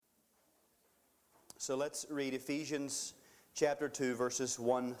So let's read Ephesians chapter 2, verses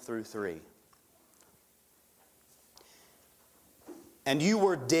 1 through 3. And you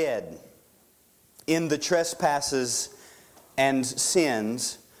were dead in the trespasses and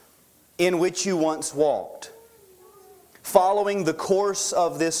sins in which you once walked, following the course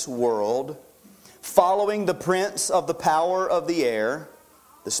of this world, following the prince of the power of the air,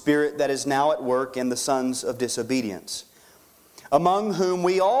 the spirit that is now at work in the sons of disobedience, among whom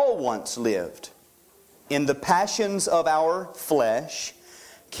we all once lived, in the passions of our flesh,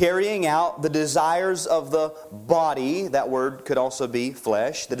 carrying out the desires of the body, that word could also be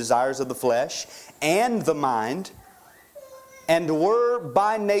flesh, the desires of the flesh, and the mind, and were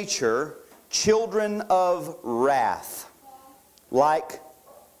by nature children of wrath, like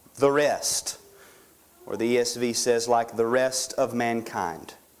the rest. Or the ESV says, like the rest of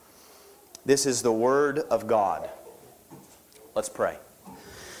mankind. This is the Word of God. Let's pray.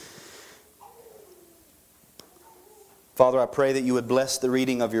 Father, I pray that you would bless the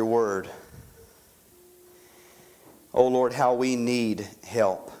reading of your Word. Oh Lord, how we need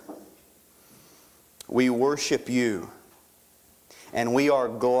help. We worship you, and we are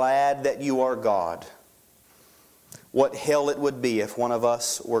glad that you are God. What hell it would be if one of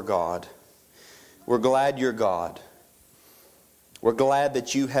us were God. We're glad you're God. We're glad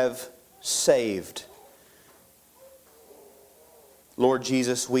that you have saved. Lord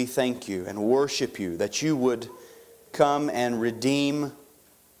Jesus, we thank you and worship you that you would come and redeem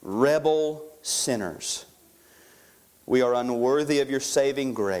rebel sinners. We are unworthy of your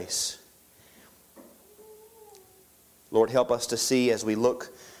saving grace. Lord, help us to see as we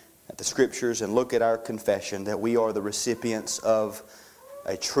look at the Scriptures and look at our confession that we are the recipients of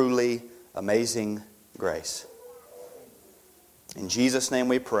a truly amazing grace. In Jesus' name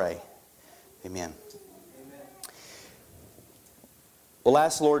we pray. Amen. Well,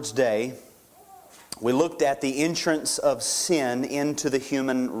 last Lord's Day, we looked at the entrance of sin into the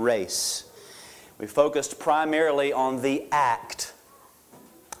human race. We focused primarily on the act,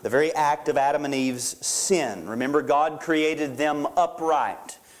 the very act of Adam and Eve's sin. Remember, God created them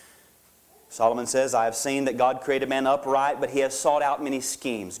upright. Solomon says, I have seen that God created man upright, but he has sought out many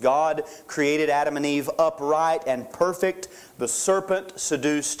schemes. God created Adam and Eve upright and perfect. The serpent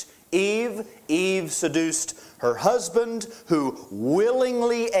seduced Eve. Eve seduced her husband, who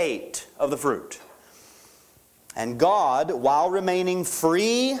willingly ate of the fruit. And God, while remaining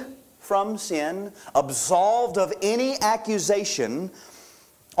free from sin, absolved of any accusation,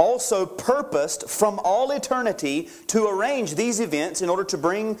 also purposed from all eternity to arrange these events in order to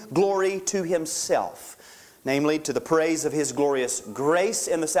bring glory to Himself. Namely, to the praise of His glorious grace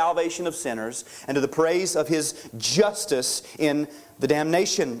in the salvation of sinners, and to the praise of His justice in the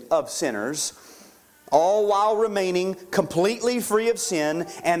damnation of sinners, all while remaining completely free of sin,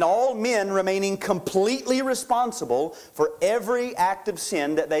 and all men remaining completely responsible for every act of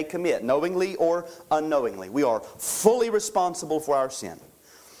sin that they commit, knowingly or unknowingly. We are fully responsible for our sin.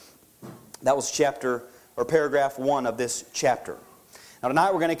 That was paragraph 1 of this chapter. Now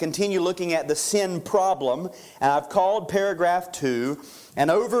tonight we're going to continue looking at the sin problem, and I've called paragraph 2 an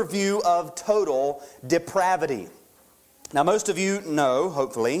overview of total depravity. Now most of you know,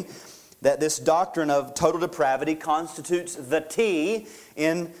 hopefully, that this doctrine of total depravity constitutes the T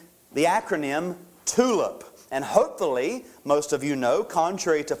in the acronym TULIP. And hopefully, most of you know,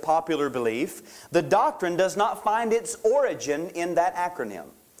 contrary to popular belief, the doctrine does not find its origin in that acronym.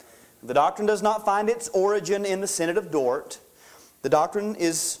 The doctrine does not find its origin in the Synod of Dort. The doctrine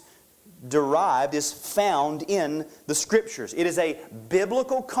is found in the Scriptures. It is a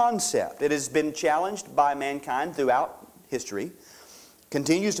biblical concept. It has been challenged by mankind throughout history.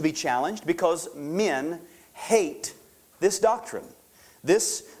 Continues to be challenged because men hate this doctrine.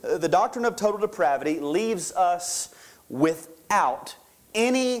 The doctrine of total depravity leaves us without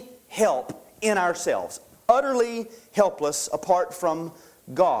any help in ourselves. Utterly helpless apart from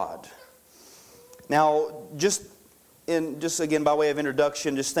God. Now, just again by way of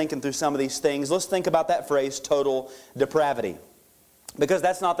introduction, just thinking through some of these things, let's think about that phrase, total depravity. Because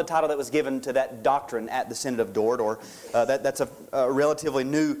that's not the title that was given to that doctrine at the Synod of Dort, or that's a relatively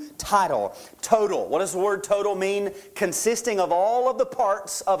new title. Total. What does the word total mean? Consisting of all of the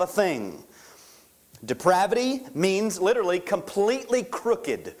parts of a thing. Depravity means literally completely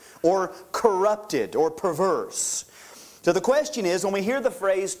crooked, or corrupted, or perverse. So the question is, when we hear the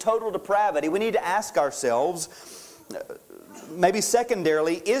phrase total depravity, we need to ask ourselves, maybe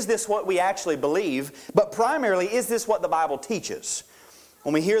secondarily, is this what we actually believe? But primarily, is this what the Bible teaches?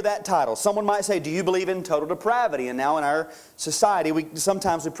 When we hear that title, someone might say, do you believe in total depravity? And now in our society,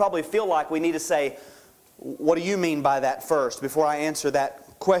 sometimes we probably feel like we need to say, what do you mean by that first, before I answer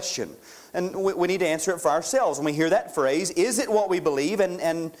that question. And we need to answer it for ourselves. When we hear that phrase, is it what we believe?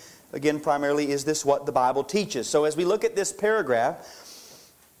 And again, primarily, is this what the Bible teaches? So as we look at this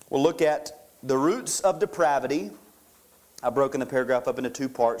paragraph, we'll look at the roots of depravity. I've broken the paragraph up into two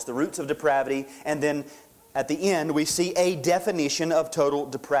parts. The roots of depravity, and then at the end we see a definition of total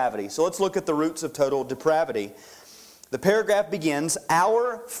depravity. So let's look at the roots of total depravity. The paragraph begins,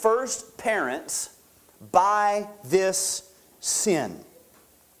 our first parents by this sin.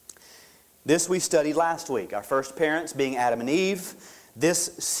 This we studied last week. Our first parents being Adam and Eve.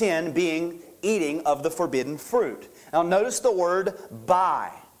 This sin being eating of the forbidden fruit. Now notice the word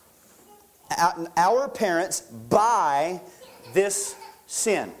by. Our parents by this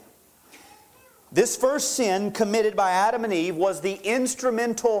sin. This first sin committed by Adam and Eve was the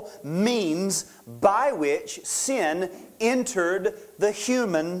instrumental means by which sin entered the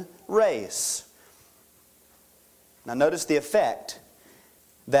human race. Now notice the effect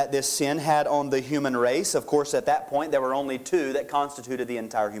that this sin had on the human race. Of course, at that point, there were only two that constituted the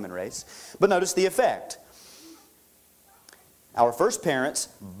entire human race. But notice the effect. Our first parents,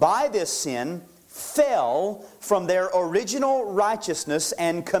 by this sin, fell from their original righteousness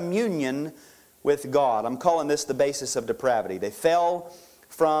and communion with God. I'm calling this the basis of depravity. They fell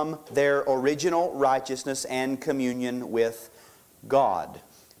from their original righteousness and communion with God.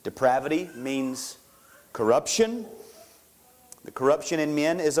 Depravity means corruption. The corruption in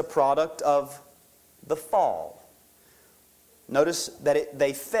men is a product of the fall. Notice that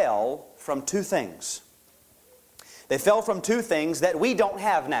they fell from two things. They fell from two things that we don't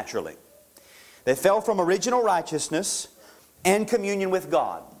have naturally. They fell from original righteousness and communion with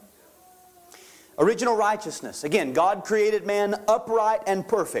God. Original righteousness. Again, God created man upright and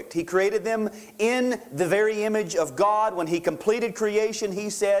perfect. He created them in the very image of God. When He completed creation, He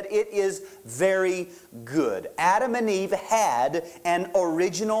said, it is very good. Adam and Eve had an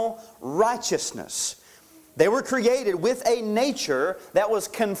original righteousness. They were created with a nature that was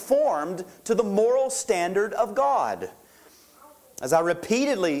conformed to the moral standard of God. As I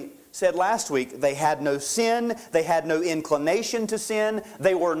repeatedly said last week, they had no sin, they had no inclination to sin,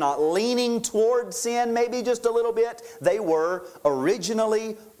 they were not leaning toward sin, maybe just a little bit. They were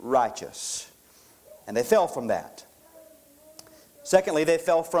originally righteous. And they fell from that. Secondly, they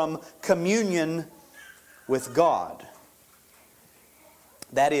fell from communion with God.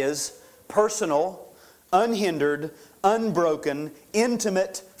 That is, personal, unhindered, unbroken,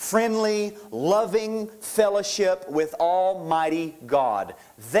 intimate, friendly, loving fellowship with Almighty God.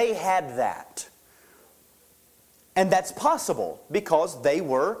 They had that. And that's possible because they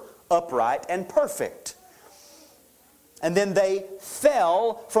were upright and perfect. And then they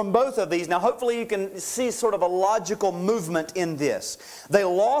fell from both of these. Now hopefully you can see sort of a logical movement in this. They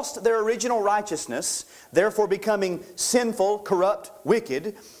lost their original righteousness, therefore becoming sinful, corrupt,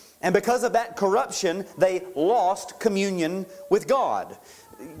 wicked. And because of that corruption, they lost communion with God.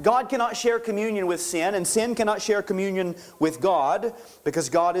 God cannot share communion with sin, and sin cannot share communion with God because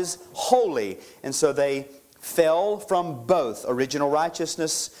God is holy. And so they fell from both original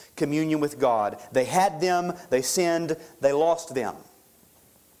righteousness, communion with God. They had them, they sinned, they lost them.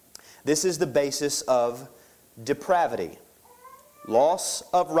 This is the basis of depravity. Loss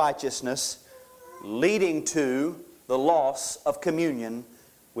of righteousness leading to the loss of communion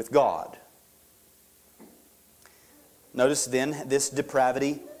with God. Notice then this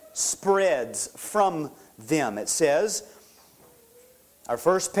depravity spreads from them. It says, our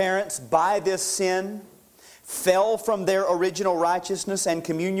first parents by this sin fell from their original righteousness and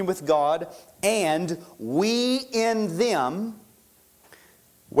communion with God, and we in them,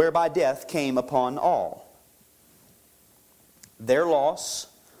 whereby death came upon all. Their loss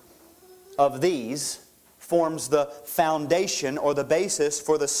of these forms the foundation or the basis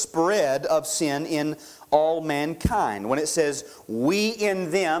for the spread of sin in all mankind. When it says, we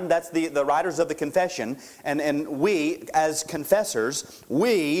in them, that's the writers of the confession, and we as confessors,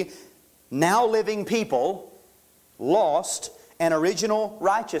 we, now living people, lost an original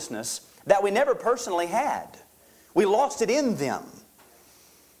righteousness that we never personally had. We lost it in them.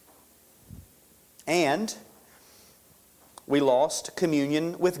 And we lost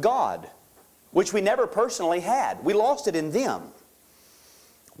communion with God, which we never personally had. We lost it in them.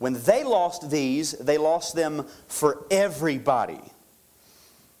 When they lost these, they lost them for everybody.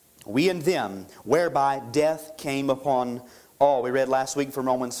 We and them, whereby death came upon all. We read last week from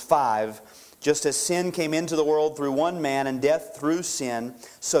Romans 5, just as sin came into the world through one man and death through sin,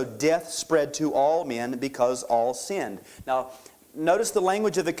 so death spread to all men because all sinned. Now, notice the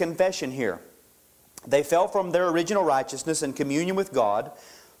language of the confession here. They fell from their original righteousness and communion with God,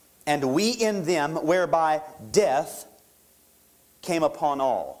 and we in them, whereby death came upon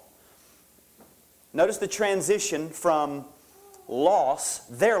all. Notice the transition from loss,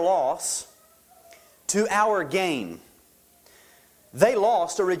 their loss, to our gain. They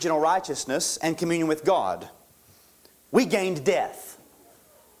lost original righteousness and communion with God. We gained death.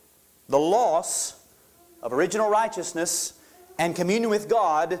 The loss of original righteousness and communion with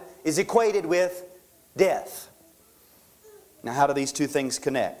God is equated with death. Now, how do these two things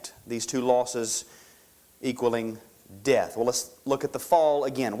connect? These two losses equaling death. Well, let's look at the fall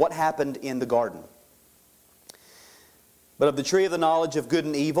again. What happened in the garden? But of the tree of the knowledge of good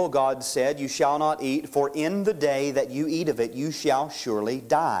and evil, God said, "You shall not eat, for in the day that you eat of it, you shall surely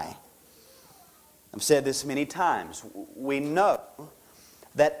die." I've said this many times. We know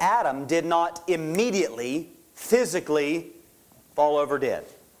that Adam did not immediately, physically fall over dead.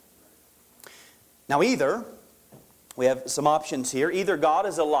 Now either, we have some options here. Either God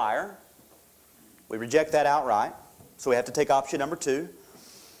is a liar. We reject that outright. So we have to take option number 2.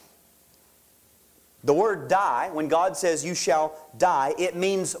 The word die, when God says you shall die, it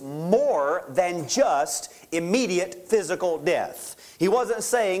means more than just immediate physical death. He wasn't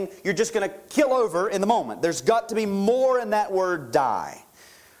saying you're just going to kill over in the moment. There's got to be more in that word die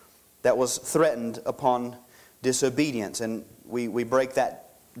that was threatened upon disobedience. And we break that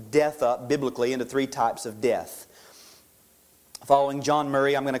death up biblically into 3 types of death. Following John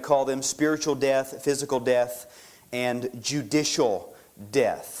Murray, I'm going to call them spiritual death, physical death, and judicial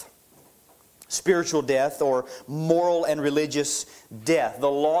death. Spiritual death, or moral and religious death,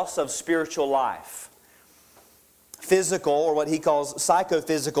 the loss of spiritual life. Physical, or what he calls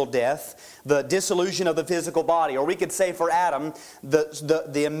psychophysical death, the dissolution of the physical body. Or we could say for Adam,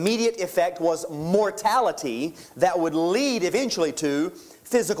 the immediate effect was mortality that would lead eventually to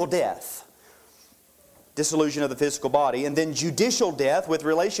physical death. Dissolution of the physical body. And then judicial death, with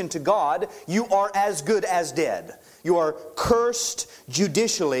relation to God, you are as good as dead. You are cursed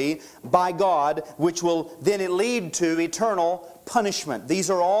judicially by God, which will then lead to eternal punishment. These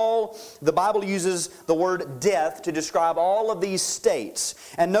are all, the Bible uses the word death to describe all of these states.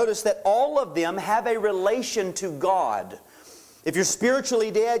 And notice that all of them have a relation to God. If you're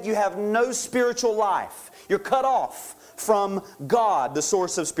spiritually dead, you have no spiritual life. You're cut off from God, the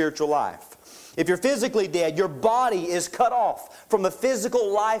source of spiritual life. If you're physically dead, your body is cut off from the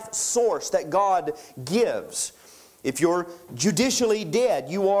physical life source that God gives. If you're judicially dead,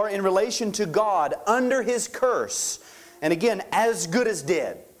 you are in relation to God under His curse. And again, as good as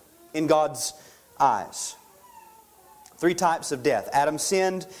dead in God's eyes. 3 types of death. Adam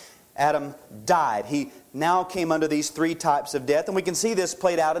sinned, Adam died. He now came under these 3 types of death, and we can see this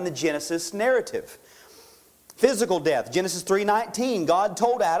played out in the Genesis narrative. Physical death. Genesis 3:19, God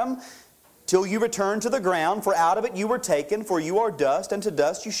told Adam, "Till you return to the ground, for out of it you were taken, for you are dust, and to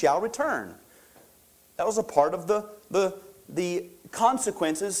dust you shall return." That was a part of the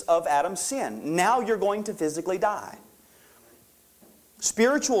consequences of Adam's sin. Now you're going to physically die.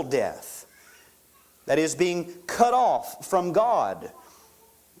 Spiritual death, that is being cut off from God.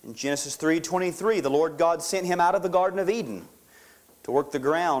 In Genesis 3:23, the Lord God sent him out of the Garden of Eden to work the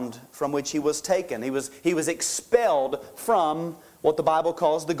ground from which he was taken. He was expelled from what the Bible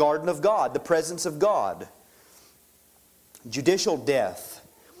calls the garden of God, the presence of God. Judicial death.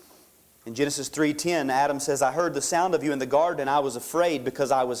 In Genesis 3:10, Adam says, "I heard the sound of you in the garden, and I was afraid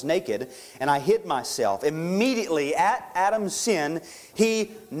because I was naked, and I hid myself." Immediately at Adam's sin,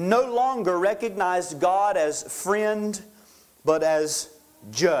 he no longer recognized God as friend, but as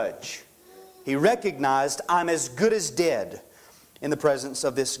judge. He recognized, "I'm as good as dead in the presence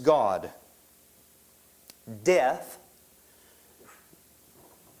of this God." Death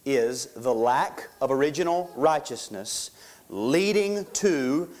is the lack of original righteousness, leading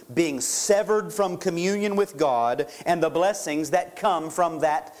to being severed from communion with God and the blessings that come from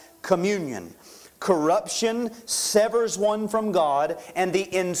that communion. Corruption severs one from God, and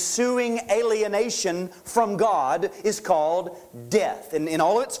the ensuing alienation from God is called death in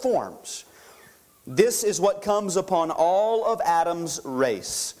all its forms. This is what comes upon all of Adam's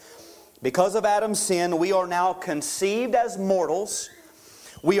race. Because of Adam's sin, we are now conceived as mortals.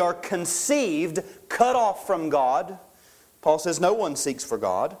 We are conceived cut off from God. Paul says no one seeks for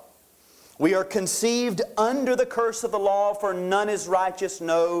God. We are conceived under the curse of the law, for none is righteous,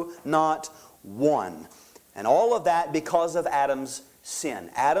 no, not one. And all of that because of Adam's sin.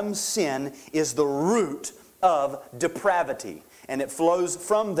 Adam's sin is the root of depravity, and it flows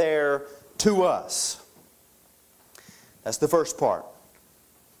from there to us. That's the first part.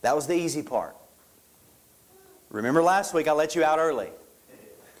 That was the easy part. Remember last week I let you out early.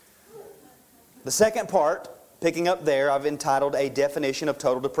 The second part, picking up there, I've entitled A Definition of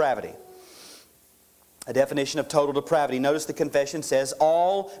Total Depravity. A definition of total depravity. Notice the confession says,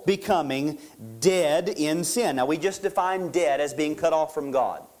 all becoming dead in sin. Now we just defined dead as being cut off from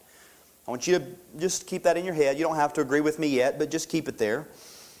God. I want you to just keep that in your head. You don't have to agree with me yet, but just keep it there.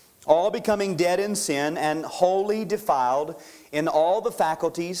 All becoming dead in sin and wholly defiled in all the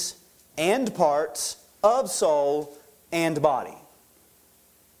faculties and parts of soul and body.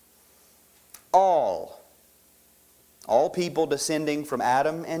 All people descending from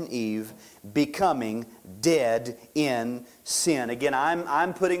Adam and Eve becoming dead in sin. Again,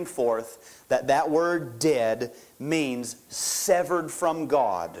 I'm putting forth that word dead means severed from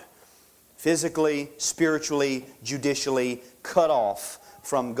God. Physically, spiritually, judicially cut off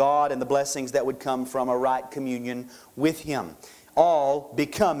from God and the blessings that would come from a right communion with Him. All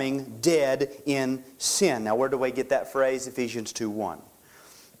becoming dead in sin. Now where do we get that phrase? Ephesians 2:1.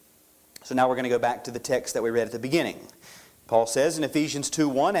 So now we're going to go back to the text that we read at the beginning. Paul says in Ephesians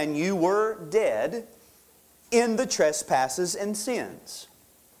 2:1, and you were dead in the trespasses and sins.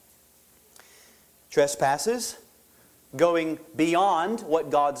 Trespasses, going beyond what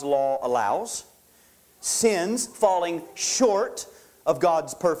God's law allows. Sins, falling short of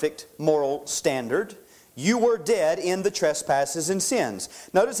God's perfect moral standard. You were dead in the trespasses and sins.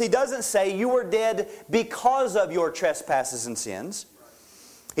 Notice he doesn't say you were dead because of your trespasses and sins.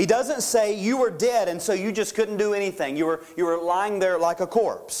 He doesn't say you were dead and so you just couldn't do anything. You were lying there like a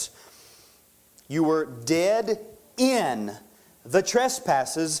corpse. You were dead in the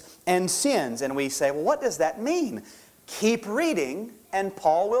trespasses and sins. And we say, well, what does that mean? Keep reading and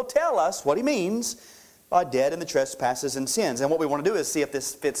Paul will tell us what he means by dead in the trespasses and sins. And what we want to do is see if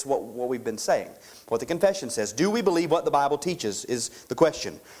this fits what we've been saying. What the confession says. Do we believe what the Bible teaches is the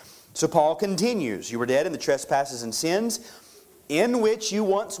question. So Paul continues. You were dead in the trespasses and sins in which you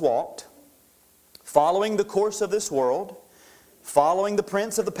once walked, following the course of this world, following the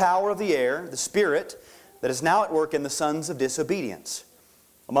prince of the power of the air, the spirit that is now at work in the sons of disobedience,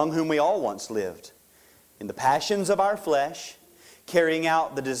 among whom we all once lived, in the passions of our flesh, carrying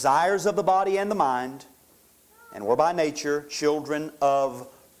out the desires of the body and the mind, and were by nature children of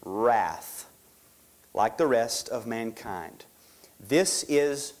wrath, like the rest of mankind. This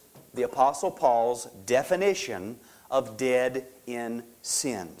is the Apostle Paul's definition of dead in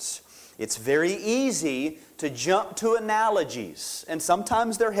sins. It's very easy to jump to analogies, and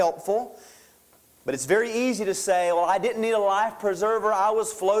sometimes they're helpful, but it's very easy to say, well, I didn't need a life preserver, I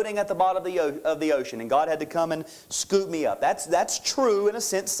was floating at the bottom of the ocean, and God had to come and scoop me up. That's true in a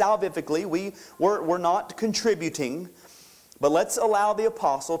sense salvifically. We're not contributing, but let's allow the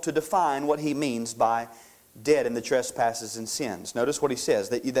apostle to define what he means by dead in the trespasses and sins. Notice what he says,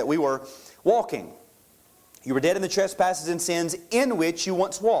 that we were walking. You were dead in the trespasses and sins in which you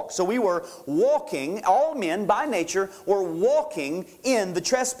once walked. So we were walking, all men by nature were walking in the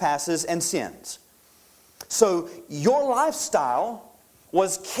trespasses and sins. So your lifestyle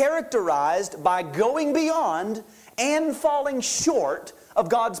was characterized by going beyond and falling short of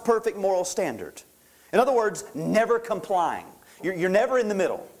God's perfect moral standard. In other words, never complying. You're never in the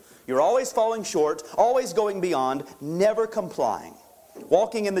middle. You're always falling short, always going beyond, never complying.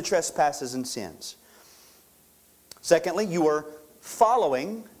 Walking in the trespasses and sins. Secondly, you were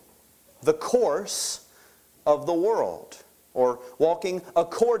following the course of the world, or walking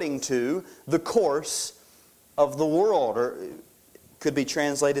according to the course of the world, or could be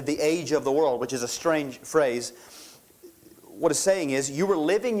translated the age of the world, which is a strange phrase. What it's saying is you were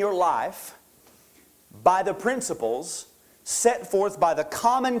living your life by the principles set forth by the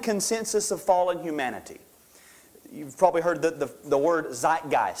common consensus of fallen humanity. You've probably heard the word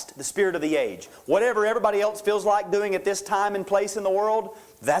zeitgeist, the spirit of the age. Whatever everybody else feels like doing at this time and place in the world,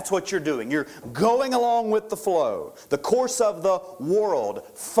 that's what you're doing. You're going along with the flow. The course of the world,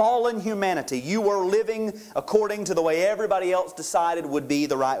 fallen humanity. You were living according to the way everybody else decided would be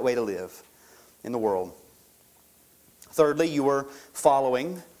the right way to live in the world. Thirdly, you were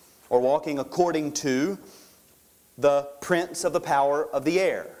following or walking according to the prince of the power of the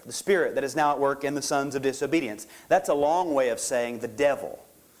air, the spirit that is now at work in the sons of disobedience. That's a long way of saying the devil.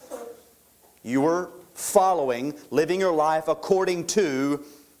 You were following, living your life according to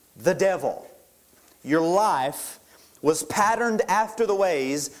the devil. Your life was patterned after the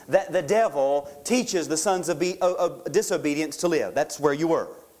ways that the devil teaches the sons of disobedience to live. That's where you were.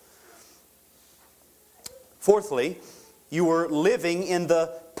 Fourthly, you were living in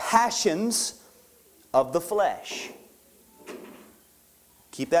the passions of the flesh.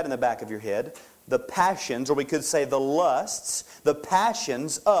 Keep that in the back of your head. The passions, or we could say the lusts, the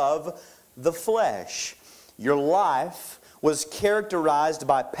passions of the flesh. Your life was characterized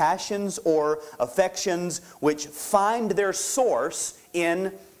by passions or affections which find their source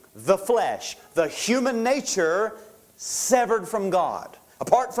in the flesh, the human nature severed from God.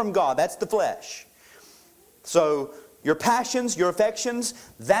 Apart from God, that's the flesh. So your passions, your affections,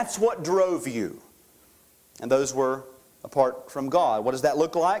 that's what drove you. And those were apart from God. What does that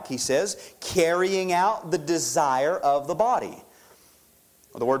look like? He says, carrying out the desire of the body.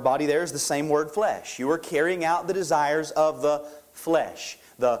 Well, the word body there is the same word flesh. You were carrying out the desires of the flesh.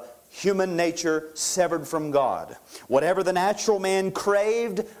 The human nature severed from God. Whatever the natural man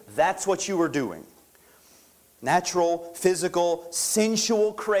craved, that's what you were doing. Natural, physical,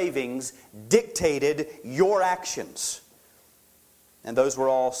 sensual cravings dictated your actions. And those were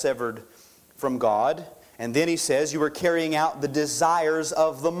all severed from God. And then he says you were carrying out the desires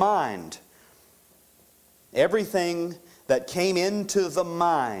of the mind. Everything that came into the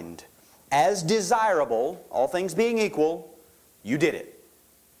mind as desirable, all things being equal, you did it.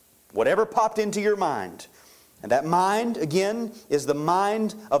 Whatever popped into your mind. And that mind, again, is the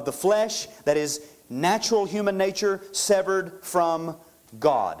mind of the flesh that is natural human nature severed from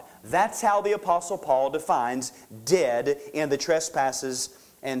God. That's how the Apostle Paul defines dead in the trespasses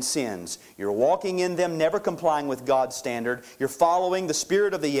and sins. You're walking in them, never complying with God's standard. You're following the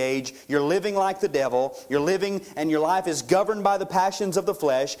spirit of the age. You're living like the devil. You're living and your life is governed by the passions of the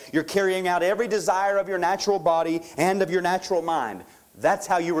flesh. You're carrying out every desire of your natural body and of your natural mind. That's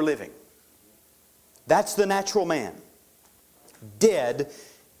how you were living. That's the natural man. Dead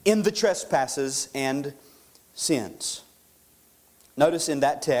in the trespasses and sins. Notice in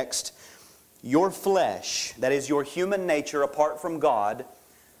that text, your flesh, that is your human nature apart from God,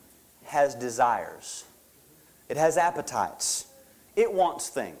 has desires. It has appetites. It wants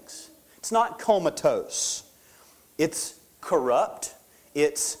things. It's not comatose. It's corrupt.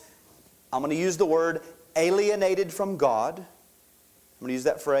 It's, I'm going to use the word, alienated from God. I'm going to use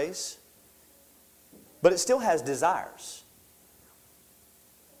that phrase. But it still has desires.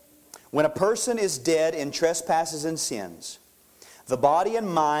 When a person is dead in trespasses and sins, the body and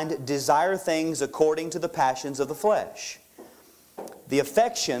mind desire things according to the passions of the flesh. The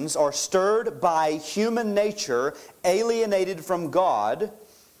affections are stirred by human nature, alienated from God,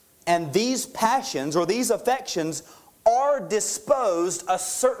 and these passions or these affections are disposed a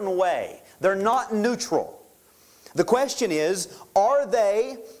certain way. They're not neutral. The question is, are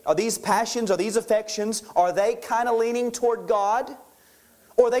these passions, are these affections, are they kind of leaning toward God?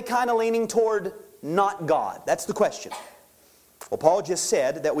 Or are they kind of leaning toward not God? That's the question. Well, Paul just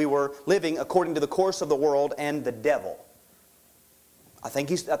said that we were living according to the course of the world and the devil. I think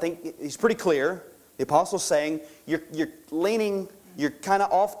he's pretty clear. The apostle's saying you're leaning, you're kind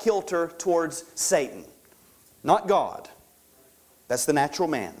of off kilter towards Satan, not God. That's the natural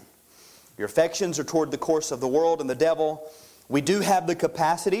man. Your affections are toward the course of the world and the devil. We do have the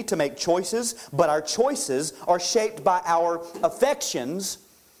capacity to make choices, but our choices are shaped by our affections,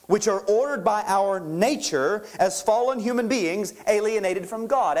 which are ordered by our nature as fallen human beings alienated from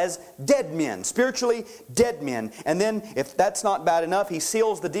God, as dead men, spiritually dead men. And then, if that's not bad enough, he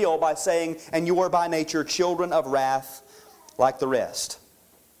seals the deal by saying, and you are by nature children of wrath like the rest.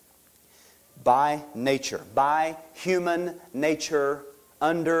 By nature, by human nature,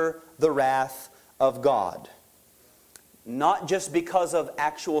 under the wrath of God. Not just because of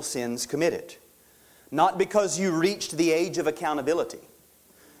actual sins committed. Not because you reached the age of accountability.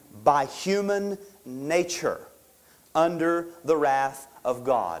 By human nature, under the wrath of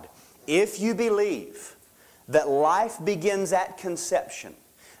God. If you believe that life begins at conception,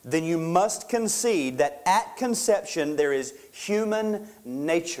 then you must concede that at conception there is human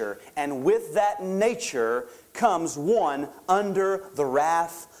nature. And with that nature comes one under the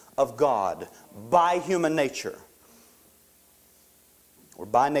wrath of God. By human nature. We're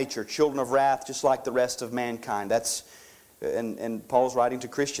by nature children of wrath, just like the rest of mankind. And Paul's writing to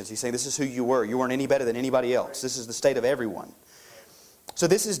Christians. He's saying this is who you were. You weren't any better than anybody else. This is the state of everyone. So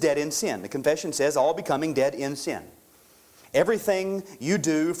this is dead in sin. The confession says all becoming dead in sin. Everything you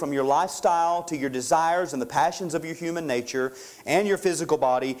do, from your lifestyle to your desires and the passions of your human nature and your physical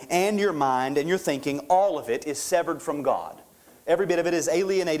body and your mind and your thinking, all of it is severed from God. Every bit of it is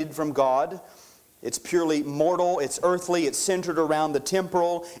alienated from God. It's purely mortal, it's earthly, it's centered around the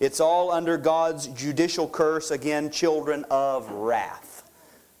temporal. It's all under God's judicial curse, again, children of wrath.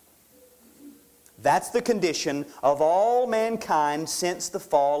 That's the condition of all mankind since the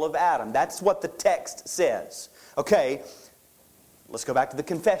fall of Adam. That's what the text says. Okay, let's go back to the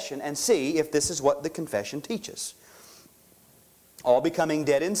confession and see if this is what the confession teaches. All becoming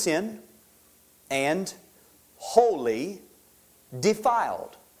dead in sin and wholly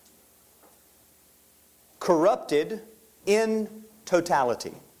defiled. Corrupted in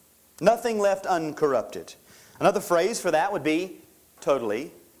totality. Nothing left uncorrupted. Another phrase for that would be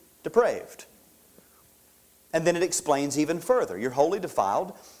totally depraved. And then it explains even further. You're wholly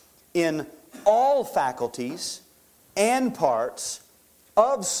defiled in all faculties and parts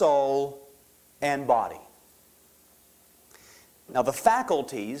of soul and body. Now the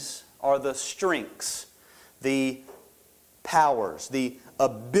faculties are the strengths, the powers, the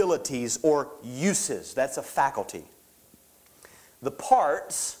abilities or uses. That's a faculty. The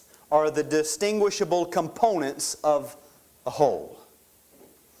parts are the distinguishable components of a whole.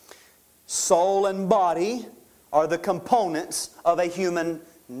 Soul and body are the components of a human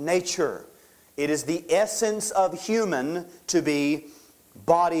nature. It is the essence of human to be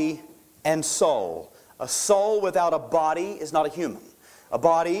body and soul. A soul without a body is not a human. A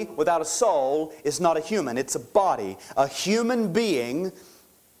body without a soul is not a human. It's a body. A human being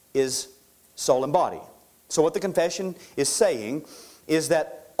is soul and body. So what the confession is saying is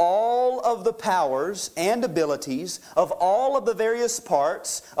that all of the powers and abilities of all of the various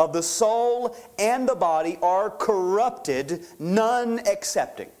parts of the soul and the body are corrupted, none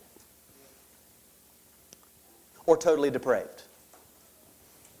excepting, or totally depraved.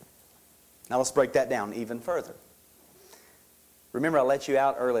 Now let's break that down even further. Remember, I let you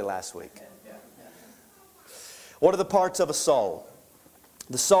out early last week. What are the parts of a soul?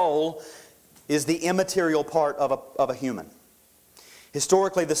 The soul is the immaterial part of a human.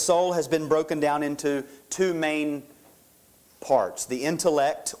 Historically, the soul has been broken down into two main parts: the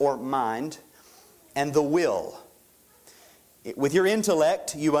intellect or mind and the will. With your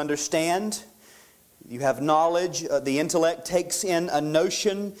intellect, you understand, you have knowledge. The intellect takes in a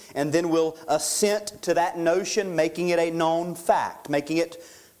notion and then will assent to that notion, making it a known fact, making it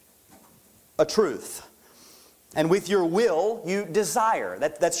a truth. And with your will, you desire.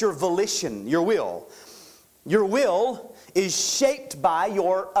 That's your volition, your will. Your will is shaped by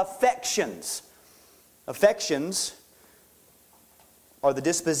your affections. Affections are the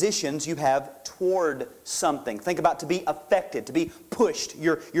dispositions you have toward something. Think about to be affected, to be pushed.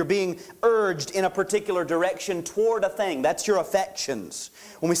 You're being urged in a particular direction toward a thing. That's your affections.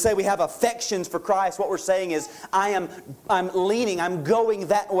 When we say we have affections for Christ, what we're saying is I'm leaning, I'm going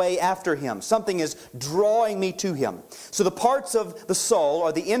that way after Him. Something is drawing me to Him. So the parts of the soul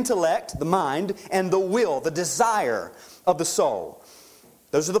are the intellect, the mind, and the will, the desire of the soul.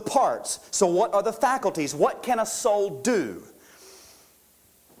 Those are the parts. So what are the faculties? What can a soul do?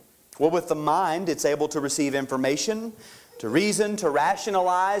 Well, with the mind, it's able to receive information, to reason, to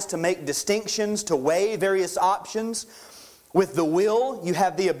rationalize, to make distinctions, to weigh various options. With the will, you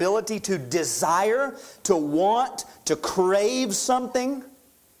have the ability to desire, to want, to crave something.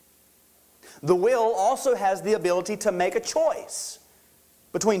 The will also has the ability to make a choice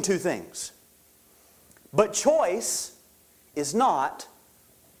between two things. But choice is not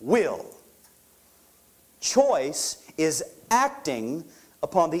will. Choice is acting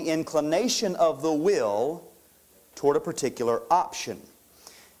upon the inclination of the will toward a particular option.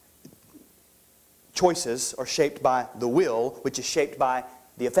 Choices are shaped by the will, which is shaped by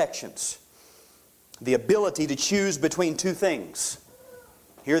the affections. The ability to choose between two things.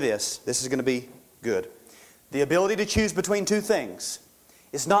 Hear this. This is going to be good. The ability to choose between two things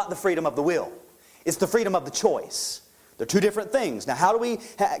is not the freedom of the will. It's the freedom of the choice. They're two different things. Now,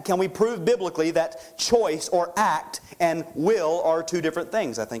 can we prove biblically that choice or act and will are two different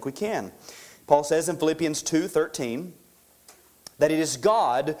things? I think we can. Paul says in Philippians 2:13 that it is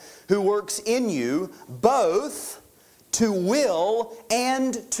God who works in you both to will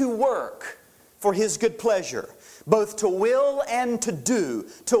and to work for His good pleasure. Both to will and to do.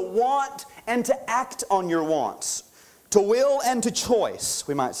 To want and to act on your wants. To will and to choice,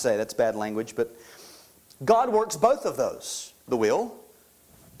 we might say. That's bad language, but God works both of those, the will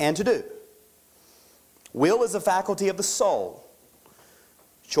and to do. Will is a faculty of the soul.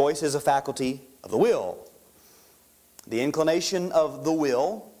 Choice is a faculty of the will. The inclination of the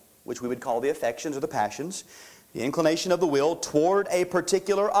will, which we would call the affections or the passions, the inclination of the will toward a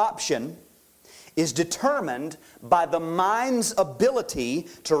particular option is determined by the mind's ability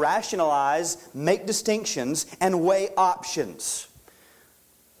to rationalize, make distinctions, and weigh options.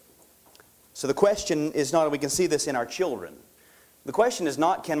 So the question is not, we can see this in our children. The question is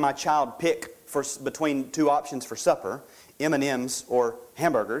not, can my child pick between two options for supper, M&Ms or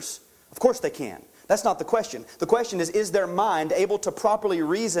hamburgers? Of course they can. That's not the question. The question is their mind able to properly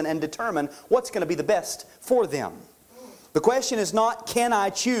reason and determine what's going to be the best for them? The question is not, can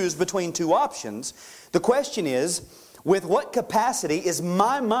I choose between two options? The question is, with what capacity is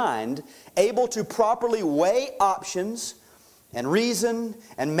my mind able to properly weigh options and reason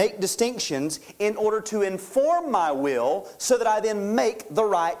and make distinctions in order to inform my will so that I then make the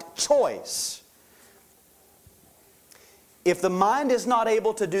right choice? If the mind is not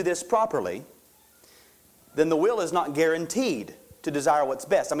able to do this properly, then the will is not guaranteed to desire what's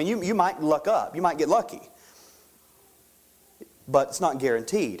best. I mean, you might luck up. You might get lucky. But it's not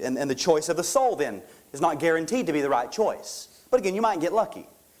guaranteed. And the choice of the soul then is not guaranteed to be the right choice. But again, you might get lucky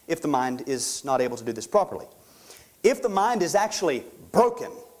if the mind is not able to do this properly. If the mind is actually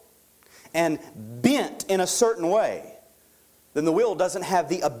broken and bent in a certain way, then the will doesn't have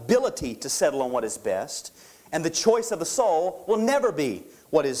the ability to settle on what is best, and the choice of the soul will never be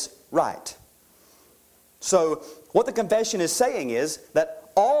what is right. So, what the confession is saying is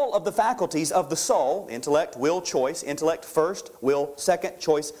that all of the faculties of the soul, intellect, will, choice, intellect first, will second,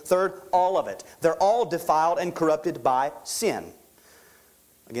 choice third, all of it, they're all defiled and corrupted by sin.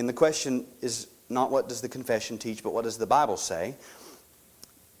 Again, the question is not what does the confession teach, but what does the Bible say?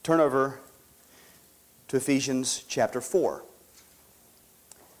 Turn over to Ephesians chapter 4.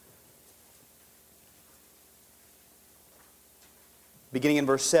 Beginning in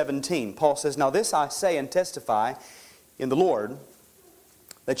verse 17, Paul says, "Now this I say and testify in the Lord,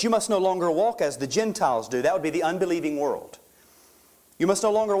 that you must no longer walk as the Gentiles do." That would be the unbelieving world. "You must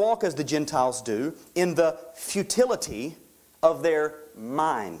no longer walk as the Gentiles do, in the futility of their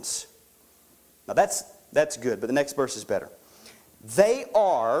minds." Now that's good, but the next verse is better. "They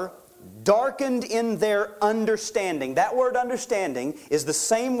are darkened in their understanding." That word understanding is the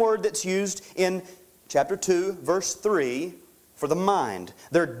same word that's used in chapter 2, verse 3, for the mind.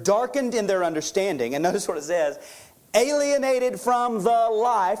 They're darkened in their understanding. And notice what it says. Alienated from the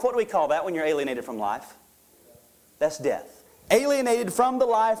life. What do we call that when you're alienated from life? That's death. Alienated from the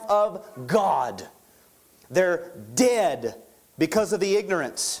life of God. They're dead because of the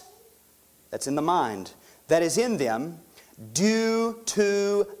ignorance that's in the mind, that is in them, due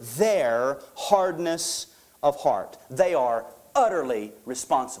to their hardness of heart. They are utterly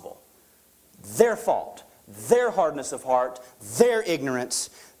responsible. Their fault, their hardness of heart, their ignorance,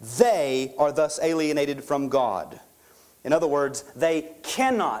 they are thus alienated from God. In other words, they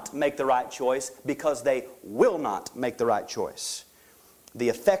cannot make the right choice because they will not make the right choice. The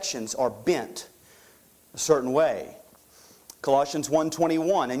affections are bent a certain way. Colossians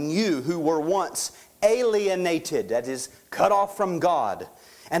 1:21, "And you who were once alienated," that is, cut off from God,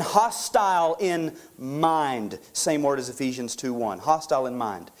 "and hostile in mind." Same word as Ephesians 2:1. Hostile in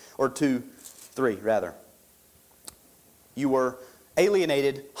mind. Or 2:3 rather. You were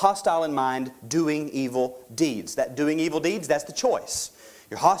alienated, hostile in mind, doing evil deeds. That doing evil deeds, that's the choice.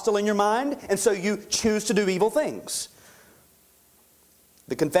 You're hostile in your mind, and so you choose to do evil things.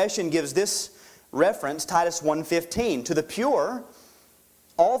 The confession gives this reference, Titus 1:15. "To the pure,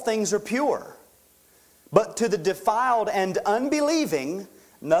 all things are pure. But to the defiled and unbelieving,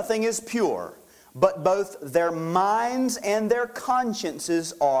 nothing is pure. But both their minds and their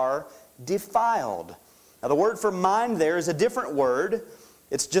consciences are defiled." Now the word for mind there is a different word.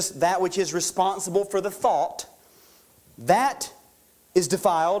 It's just that which is responsible for the thought. That is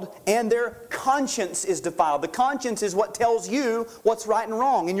defiled, and their conscience is defiled. The conscience is what tells you what's right and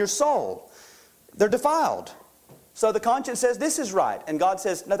wrong in your soul. They're defiled. So the conscience says this is right, and God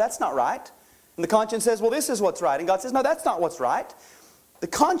says, no, that's not right. And the conscience says, well, this is what's right, and God says, no, that's not what's right. The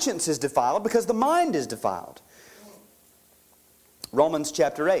conscience is defiled because the mind is defiled. Romans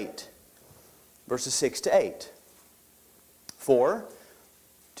chapter 8. Verses 6 to 8. "For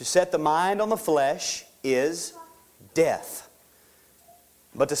to set the mind on the flesh is death,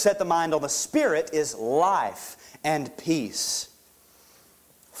 but to set the mind on the Spirit is life and peace.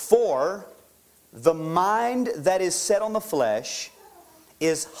 For the mind that is set on the flesh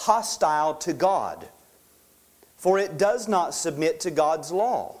is hostile to God, for it does not submit to God's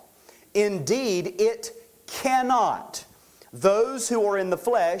law. Indeed, it cannot. Those who are in the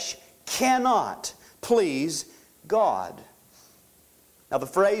flesh cannot please God." Now the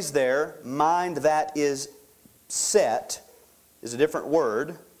phrase there, "mind that is set," is a different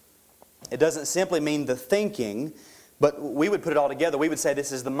word. It doesn't simply mean the thinking, but we would put it all together. We would say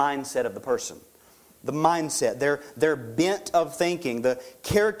this is the mindset of the person. The mindset, their bent of thinking, the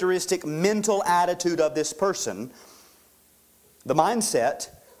characteristic mental attitude of this person. The mindset,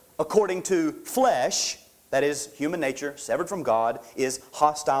 according to flesh, that is, human nature, severed from God, is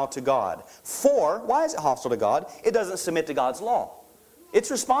hostile to God. For, why is it hostile to God? It doesn't submit to God's law.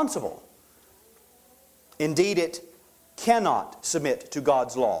 It's responsible. Indeed, it cannot submit to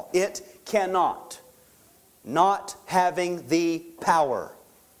God's law. It cannot. Not having the power.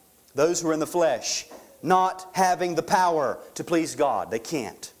 Those who are in the flesh, not having the power to please God. They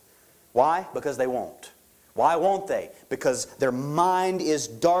can't. Why? Because they won't. Why won't they? Because their mind is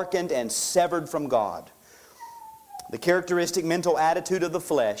darkened and severed from God. The characteristic mental attitude of the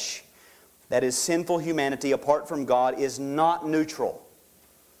flesh that is sinful humanity apart from God, is not neutral.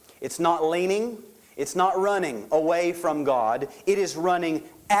 It's not leaning. It's not running away from God. It is running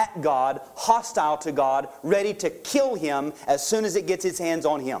at God, hostile to God, ready to kill Him as soon as it gets its hands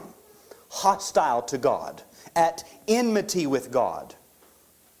on Him. Hostile to God, at enmity with God.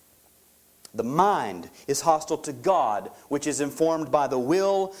 The mind is hostile to God, which is informed by the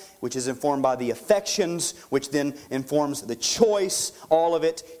will, which is informed by the affections, which then informs the choice. All of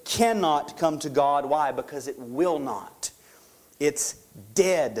it cannot come to God. Why? Because it will not. It's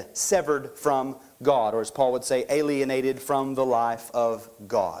dead, severed from God, or as Paul would say, alienated from the life of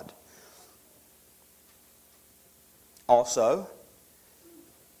God. Also,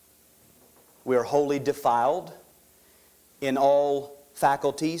 we are wholly defiled in all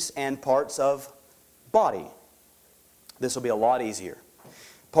faculties and parts of body. This will be a lot easier.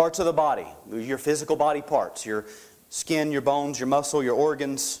 Parts of the body, your physical body parts, your skin, your bones, your muscles,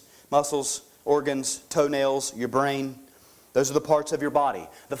 organs, toenails, your brain. Those are the parts of your body.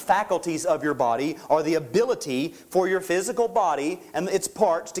 The faculties of your body are the ability for your physical body and its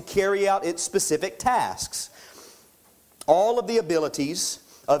parts to carry out its specific tasks. All of the abilities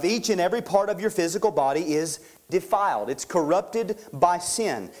of each and every part of your physical body is defiled. It's corrupted by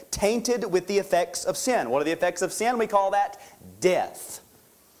sin, tainted with the effects of sin. What are the effects of sin? We call that death.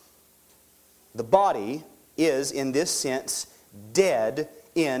 The body is, in this sense, dead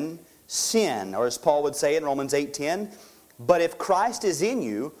in sin. Or as Paul would say in Romans 8:10, but if Christ is in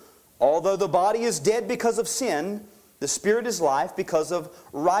you, although the body is dead because of sin, the Spirit is life because of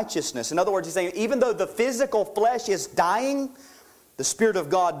righteousness. In other words, he's saying, even though the physical flesh is dying, the Spirit of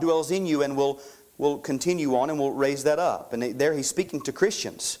God dwells in you and will continue on and will raise that up. And there he's speaking to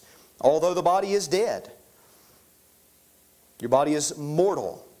Christians. Although the body is dead, your body is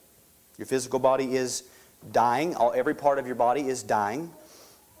mortal. Your physical body is dying. Every part of your body is dying.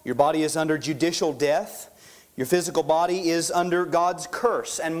 Your body is under judicial death. Your physical body is under God's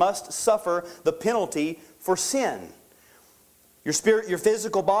curse and must suffer the penalty for sin. Your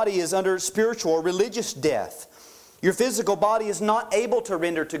physical body is under spiritual or religious death. Your physical body is not able to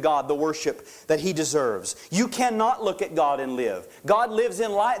render to God the worship that He deserves. You cannot look at God and live. God lives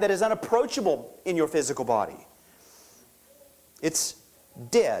in light that is unapproachable in your physical body. It's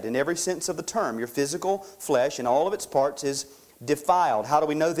dead in every sense of the term. Your physical flesh and all of its parts is defiled. How do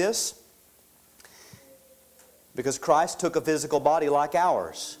we know this? Because Christ took a physical body like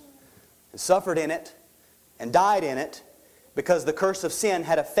ours and suffered in it and died in it, because the curse of sin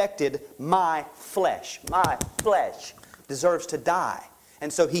had affected my flesh. My flesh deserves to die.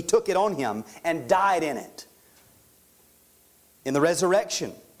 And so He took it on Him and died in it. In the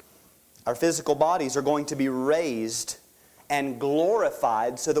resurrection, our physical bodies are going to be raised and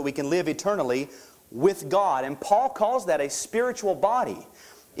glorified so that we can live eternally with God. And Paul calls that a spiritual body.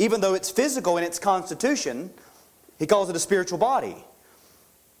 Even though it's physical in its constitution, he calls it a spiritual body.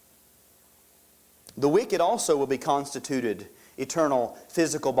 The wicked also will be constituted eternal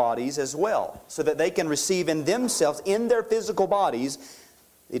physical bodies as well, so that they can receive in themselves, in their physical bodies,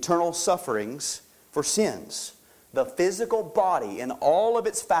 eternal sufferings for sins. The physical body in all of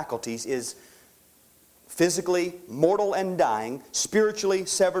its faculties is physically mortal and dying, spiritually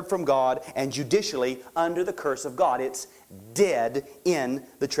severed from God, and judicially under the curse of God. It's dead in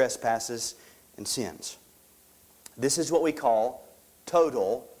the trespasses and sins. This is what we call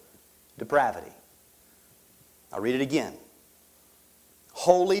total depravity. I'll read it again.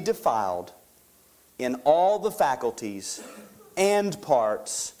 Wholly defiled in all the faculties and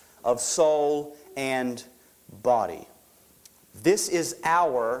parts of soul and body. This is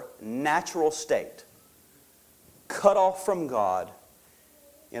our natural state. Cut off from God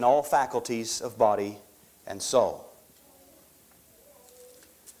in all faculties of body and soul.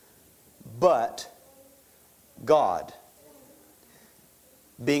 But God,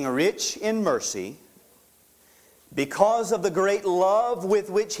 being rich in mercy, because of the great love with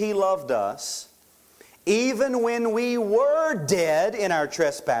which He loved us, even when we were dead in our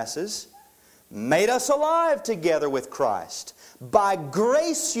trespasses, made us alive together with Christ. By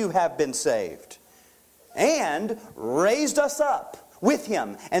grace you have been saved, and raised us up with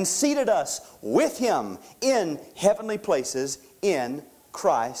Him, and seated us with Him in heavenly places in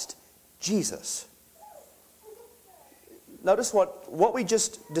Christ Jesus. Notice what we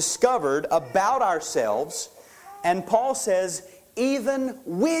just discovered about ourselves. And Paul says, even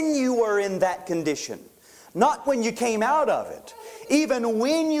when you were in that condition, not when you came out of it, even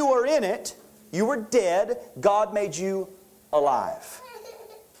when you were in it, you were dead, God made you alive.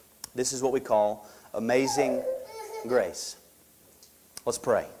 This is what we call amazing grace. Let's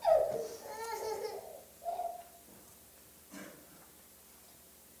pray.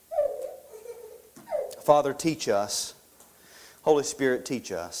 Father, teach us. Holy Spirit,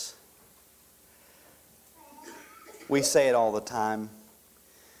 teach us. We say it all the time.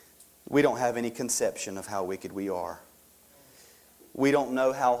 We don't have any conception of how wicked we are. We don't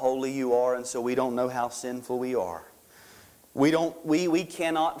know how holy you are, and so we don't know how sinful we are. We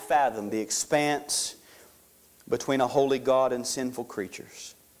cannot fathom the expanse between a holy God and sinful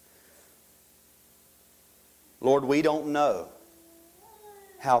creatures. Lord, we don't know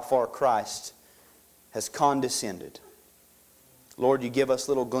how far Christ has condescended. Lord, you give us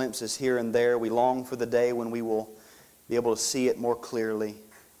little glimpses here and there. We long for the day when we will be able to see it more clearly.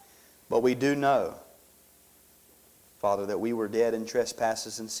 But we do know, Father, that we were dead in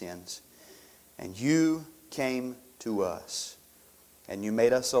trespasses and sins. And you came to us. And you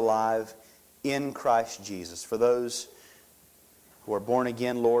made us alive in Christ Jesus. For those who are born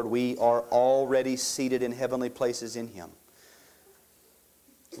again, Lord, we are already seated in heavenly places in Him.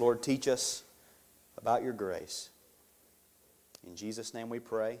 Lord, teach us about your grace. In Jesus' name we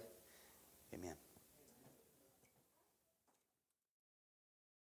pray. Amen.